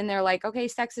recoil and then they're like, okay,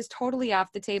 sex is totally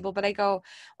off the table. But I go,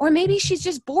 or maybe she's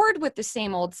just bored with the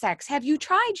same old sex. Have you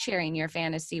tried sharing your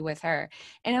fantasy with her?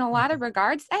 And in a lot of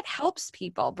regards, that helps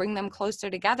people bring them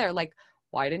closer together. Like,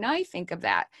 why didn't I think of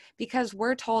that? Because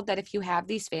we're told that if you have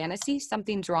these fantasies,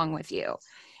 something's wrong with you.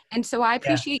 And so I Yeah.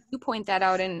 appreciate you point that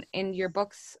out in your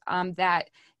books, that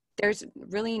there's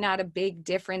really not a big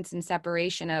difference in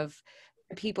separation of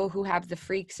the people who have the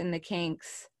freaks and the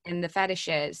kinks and the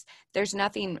fetishes. There's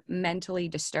nothing mentally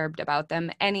disturbed about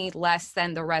them any less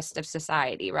than the rest of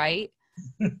society, right?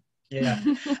 Yeah.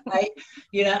 I,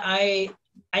 you know, I,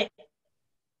 I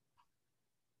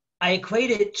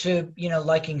equate it to,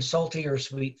 liking salty or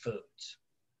sweet foods.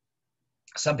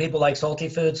 Some people like salty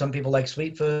foods, some people like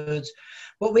sweet foods,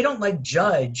 but we don't like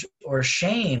judge or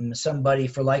shame somebody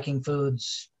for liking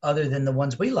foods other than the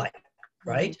ones we like, Mhm.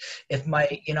 right? If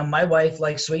my wife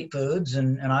likes sweet foods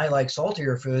and I like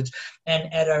saltier foods,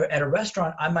 and at a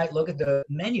restaurant, I might look at the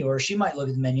menu or she might look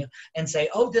at the menu and say,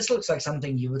 oh, this looks like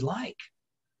something you would like,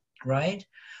 right?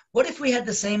 What if we had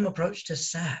the same approach to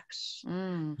sex?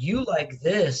 Mm. You like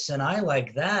this and I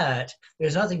like that.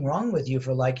 There's nothing wrong with you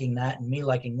for liking that and me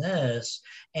liking this.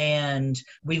 And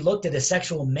we looked at a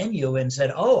sexual menu and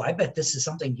said, oh, I bet this is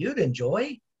something you'd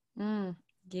enjoy, Mm.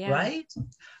 Yeah. right?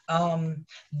 Um,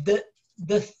 the,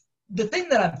 the, the thing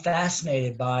that I'm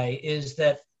fascinated by is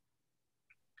that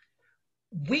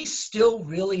we still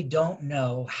really don't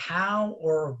know how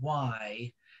or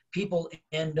why people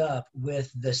end up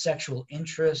with the sexual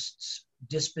interests,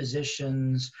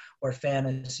 dispositions, or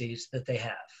fantasies that they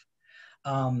have.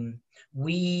 Um,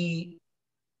 we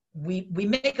we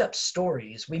make up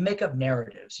stories, we make up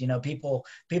narratives.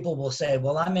 People will say,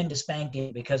 well, I'm into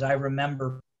spanking because I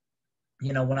remember,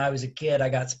 when I was a kid, I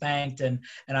got spanked and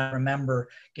I remember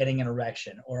getting an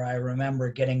erection, or I remember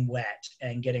getting wet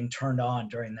and getting turned on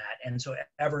during that. And so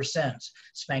ever since,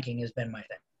 spanking has been my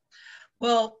thing.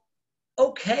 Well,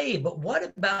 okay, but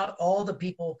what about all the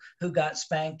people who got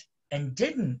spanked and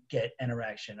didn't get an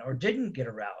erection or didn't get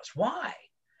aroused? Why?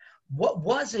 What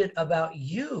was it about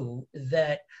you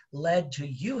that led to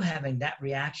you having that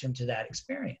reaction to that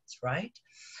experience, right?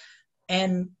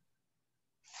 And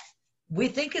we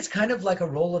think it's kind of like a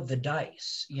roll of the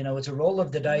dice. It's a roll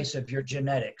of the dice of your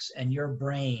genetics and your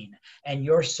brain and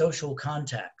your social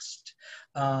context.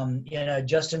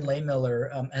 Justin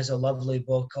Lehmiller has a lovely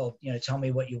book called, Tell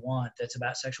Me What You Want, that's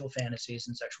about sexual fantasies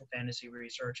and sexual fantasy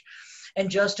research. And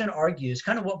Justin argues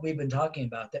kind of what we've been talking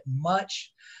about, that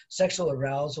much sexual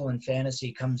arousal and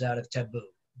fantasy comes out of taboo.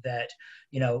 That,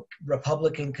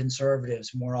 Republican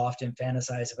conservatives more often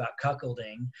fantasize about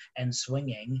cuckolding and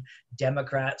swinging.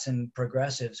 Democrats and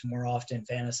progressives more often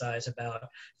fantasize about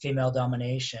female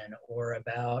domination or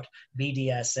about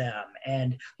BDSM.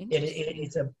 And Interesting.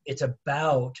 it's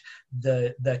about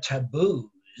the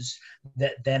taboos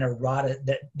that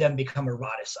then become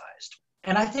eroticized.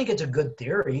 And I think it's a good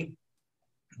theory,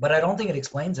 but I don't think it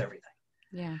explains everything.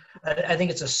 Yeah. I think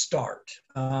it's a start.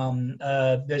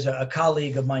 There's a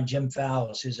colleague of mine, Jim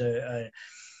Fowles, who's a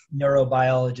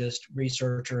neurobiologist,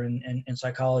 researcher, and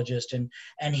psychologist,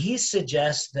 and he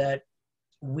suggests that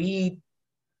we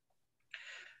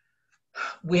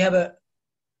have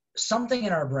something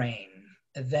in our brain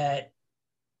that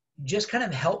just kind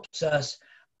of helps us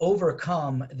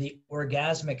overcome the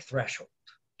orgasmic threshold.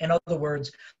 In other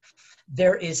words,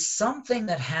 there is something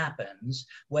that happens,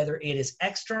 whether it is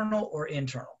external or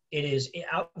internal. It is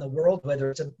out in the world,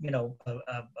 whether it's a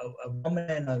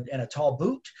woman in a tall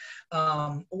boot,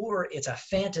 or it's a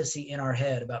fantasy in our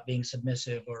head about being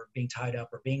submissive or being tied up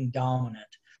or being dominant,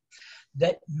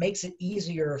 that makes it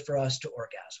easier for us to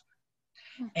orgasm.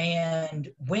 And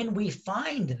when we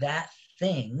find that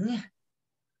thing,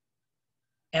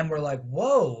 and we're like,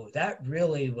 whoa, that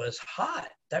really was hot.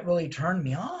 That really turned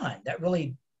me on. That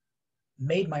really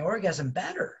made my orgasm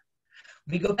better.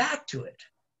 We go back to it,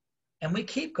 and we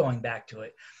keep going back to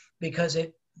it because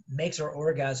it makes our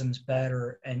orgasms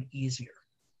better and easier.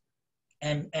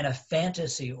 And a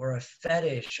fantasy or a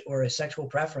fetish or a sexual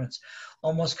preference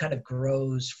almost kind of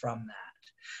grows from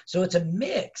that. So it's a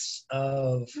mix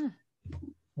of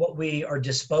what we are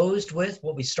disposed with,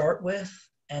 what we start with,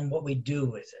 and what we do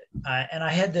with it. And I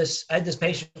had this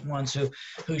patient once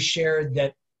who shared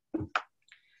that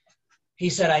he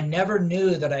said, I never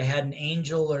knew that I had an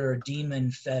angel or a demon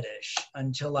fetish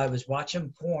until I was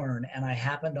watching porn, and I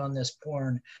happened on this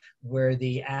porn where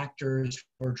the actors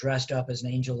were dressed up as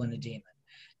an angel and a demon.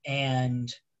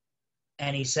 And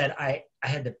he said, I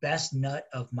had the best nut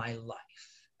of my life.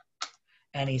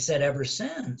 And he said, ever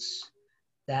since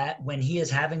that, when he is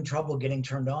having trouble getting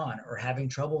turned on or having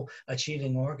trouble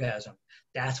achieving orgasm,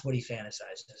 that's what he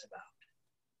fantasizes about.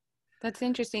 That's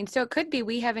interesting. So it could be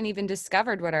we haven't even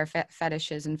discovered what our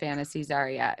fetishes and fantasies are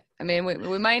yet. I mean,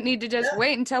 we might need to just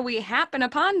wait until we happen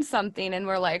upon something and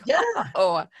we're like,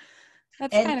 oh,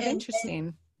 that's kind of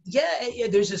interesting. Yeah,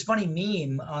 there's this funny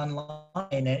meme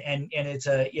online, and it's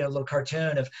a little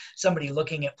cartoon of somebody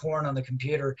looking at porn on the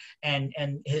computer, and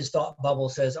his thought bubble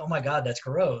says, "Oh my God, that's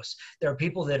gross." There are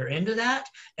people that are into that,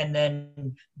 and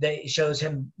then they shows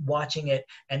him watching it,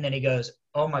 and then he goes,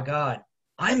 "Oh my God,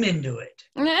 I'm into it."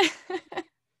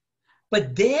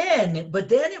 But then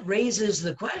it raises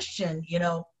the question,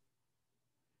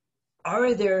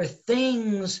 are there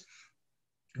things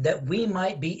that we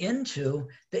might be into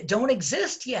that don't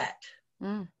exist yet?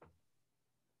 And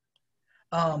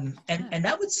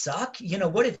that would suck.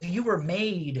 What if you were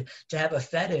made to have a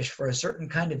fetish for a certain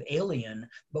kind of alien,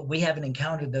 but we haven't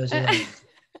encountered those aliens,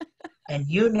 and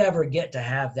you never get to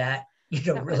have that,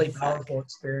 that really powerful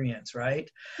experience,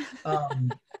 right? So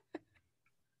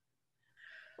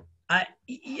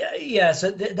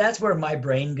that's where my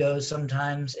brain goes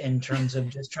sometimes, in terms of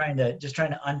just trying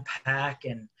to unpack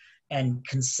and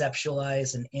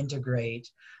conceptualize and integrate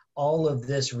all of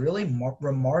this really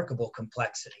remarkable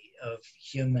complexity of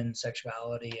human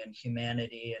sexuality and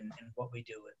humanity and what we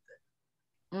do with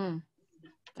it.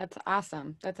 That's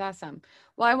awesome. That's awesome.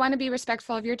 Well, I want to be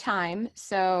respectful of your time.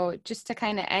 So just to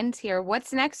kind of end here,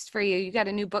 what's next for you? You got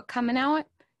a new book coming out?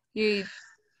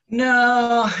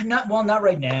 No, not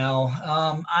right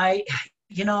now.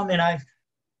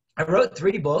 I wrote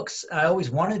 3 books. I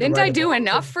always wanted to Didn't write I do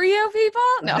enough for you people?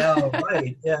 No. No,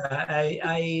 right.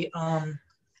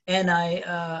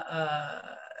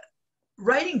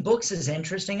 Writing books is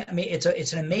interesting. I mean,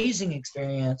 it's an amazing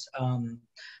experience.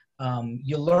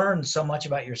 You learn so much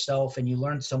about yourself, and you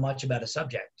learn so much about a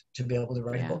subject to be able to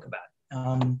write a book about.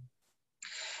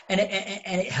 And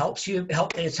it helps you.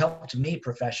 It's helped me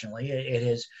professionally. It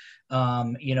has,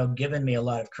 given me a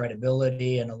lot of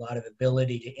credibility and a lot of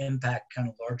ability to impact kind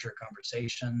of larger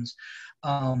conversations.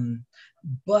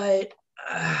 But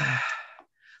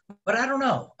I don't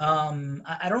know.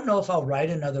 I don't know if I'll write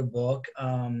another book.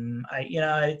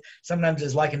 I sometimes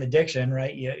it's like an addiction,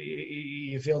 right?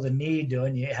 You feel the need to,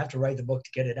 and you have to write the book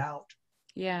to get it out.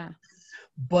 Yeah.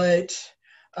 But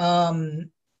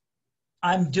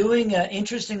I'm doing,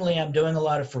 interestingly, I'm doing a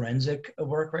lot of forensic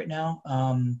work right now.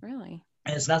 Really?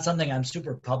 And it's not something I'm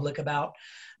super public about,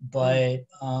 but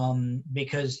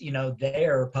because,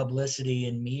 their publicity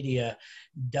and media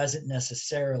doesn't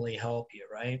necessarily help you,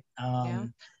 right?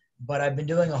 But I've been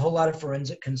doing a whole lot of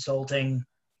forensic consulting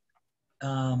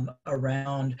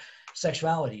around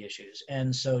sexuality issues.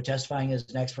 And so testifying as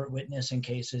an expert witness in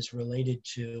cases related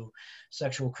to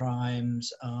sexual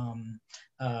crimes,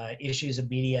 issues of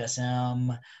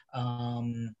BDSM,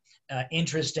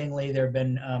 Interestingly, there have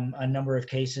been a number of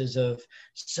cases of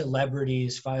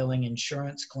celebrities filing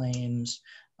insurance claims,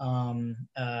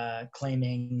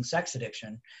 claiming sex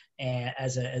addiction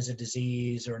as a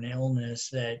disease or an illness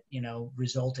that,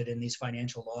 resulted in these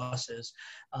financial losses.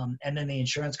 And then the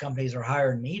insurance companies are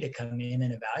hiring me to come in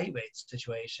and evaluate the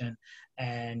situation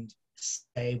and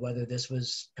say whether this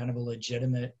was kind of a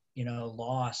legitimate,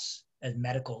 loss, a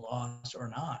medical loss or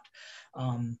not.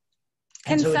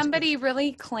 Can somebody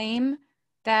really claim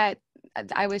that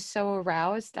I was so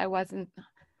aroused I wasn't?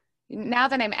 Now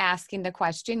that I'm asking the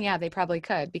question, yeah, they probably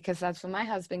could, because that's when my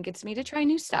husband gets me to try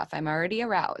new stuff. I'm already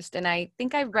aroused. And I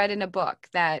think I've read in a book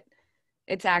that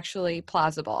it's actually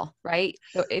plausible, right?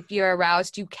 So if you're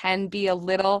aroused, you can be a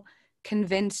little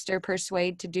convinced or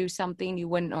persuade to do something you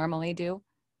wouldn't normally do.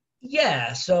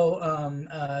 Yeah, so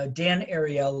Dan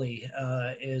Ariely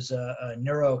is a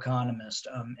neuroeconomist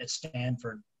at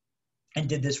Stanford, and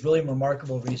did this really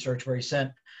remarkable research where he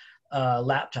sent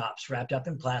laptops wrapped up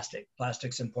in plastic.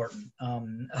 Plastic's important.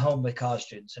 Home with college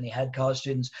students, and he had college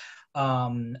students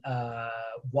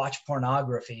watch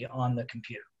pornography on the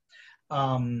computer.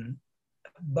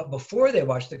 But before they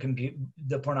watched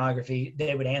the pornography,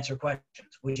 they would answer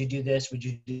questions. Would you do this? Would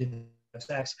you do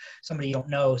sex? Somebody you don't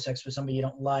know, sex with somebody you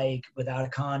don't like, without a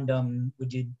condom?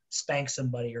 Would you spank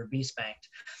somebody or be spanked?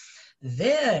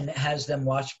 Then has them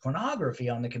watch pornography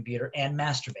on the computer and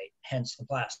masturbate, hence the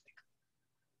plastic.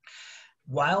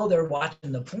 While they're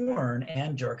watching the porn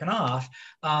and jerking off,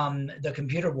 the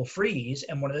computer will freeze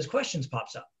and one of those questions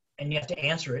pops up and you have to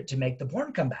answer it to make the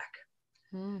porn come back.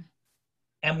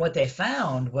 And what they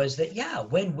found was that, yeah,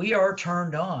 when we are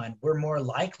turned on, we're more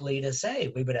likely to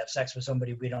say we would have sex with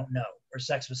somebody we don't know, or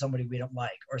sex with somebody we don't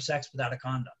like, or sex without a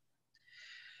condom.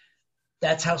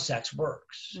 That's how sex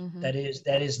works. That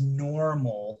is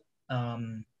normal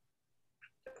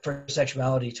for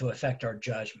sexuality to affect our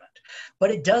judgment. But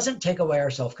it doesn't take away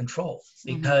our self-control,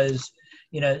 because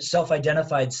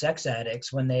self-identified sex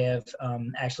addicts, when they have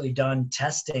actually done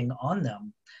testing on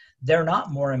them, they're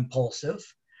not more impulsive.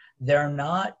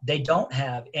 They don't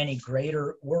have any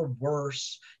greater or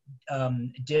worse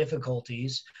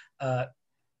difficulties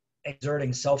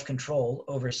exerting self-control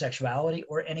over sexuality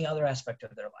or any other aspect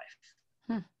of their life.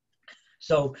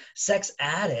 So sex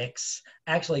addicts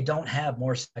actually don't have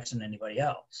more sex than anybody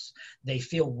else. They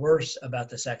feel worse about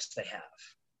the sex they have.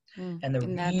 And the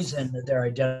reason that they're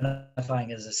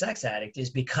identifying as a sex addict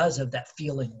is because of that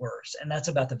feeling worse. And that's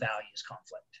about the values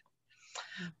conflict.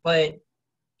 But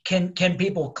can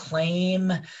people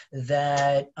claim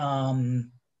that,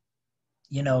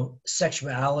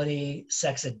 sexuality,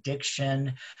 sex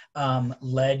addiction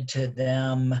led to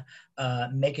them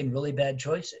making really bad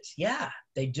choices? Yeah,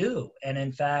 they do. And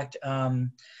in fact,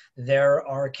 there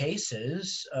are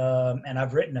cases, and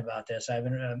I've written about this, I have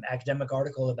an academic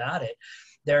article about it.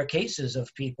 There are cases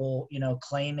of people,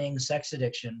 claiming sex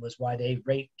addiction was why they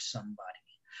raped somebody.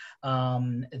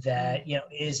 That,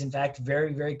 is in fact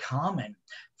very, very common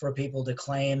for people to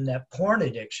claim that porn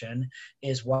addiction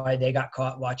is why they got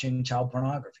caught watching child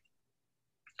pornography.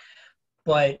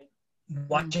 But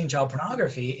watching child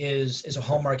pornography is a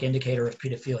hallmark indicator of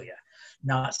pedophilia,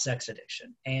 not sex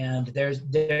addiction. And there is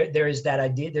that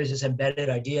idea, there's this embedded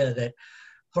idea that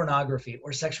pornography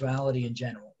or sexuality in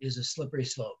general is a slippery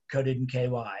slope coded in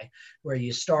KY, where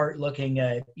you start looking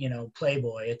at,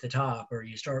 Playboy at the top, or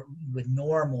you start with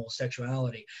normal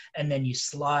sexuality, and then you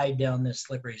slide down this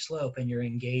slippery slope and you're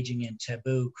engaging in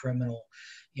taboo, criminal,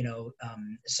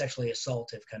 sexually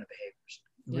assaultive kind of behaviors.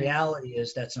 The reality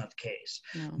is that's not the case.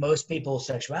 No. Most people's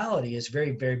sexuality is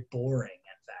very, very boring.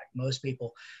 In fact, most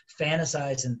people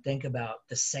fantasize and think about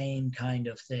the same kind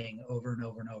of thing over and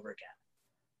over and over again.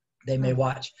 They may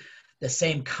watch the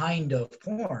same kind of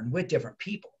porn with different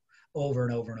people over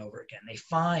and over and over again. They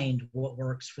find what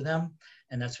works for them,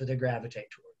 and that's what they gravitate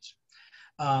towards.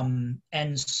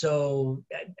 And so,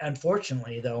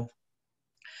 unfortunately, though,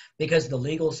 because the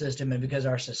legal system and because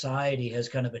our society has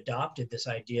kind of adopted this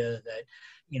idea that,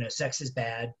 sex is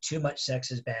bad, too much sex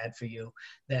is bad for you,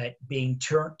 that being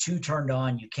too turned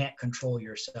on, you can't control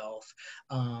yourself.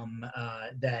 You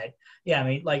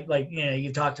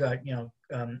talked about,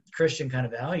 Christian kind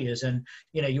of values, and,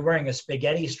 you're wearing a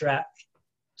spaghetti strap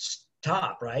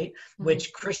top, right?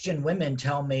 Which Christian women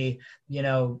tell me,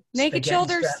 naked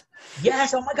shoulders.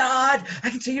 Yes. Oh my God, I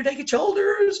can see your naked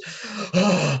shoulders.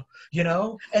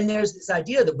 And there's this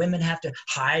idea that women have to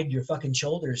hide your fucking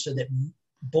shoulders so that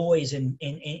boys in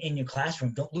your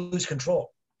classroom don't lose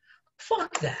control.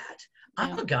 Fuck that.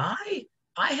 I'm a guy.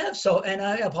 And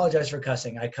I apologize for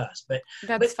cussing. I cuss, but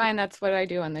that's fine. That's what I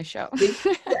do on this show.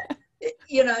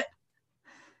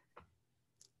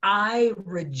 I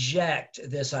reject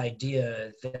this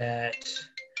idea that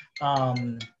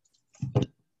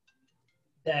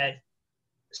that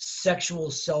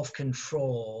sexual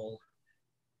self-control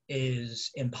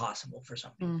is impossible for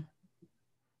some people.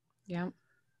 Yeah.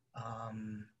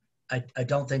 I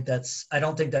don't think that's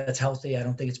healthy. I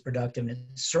don't think it's productive, and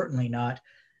it's certainly not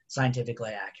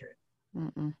scientifically accurate.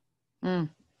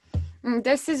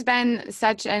 This has been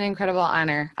such an incredible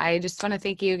honor. I just want to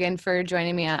thank you again for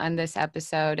joining me on this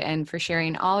episode and for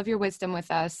sharing all of your wisdom with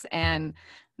us. And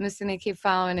I'm just going to keep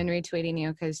following and retweeting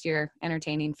you because you're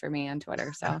entertaining for me on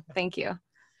Twitter. So thank you.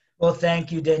 Well,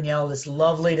 thank you, Danielle. It's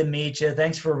lovely to meet you.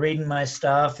 Thanks for reading my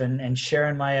stuff and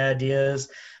sharing my ideas.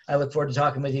 I look forward to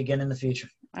talking with you again in the future.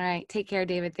 All right. Take care,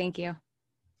 David. Thank you.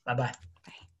 Bye-bye.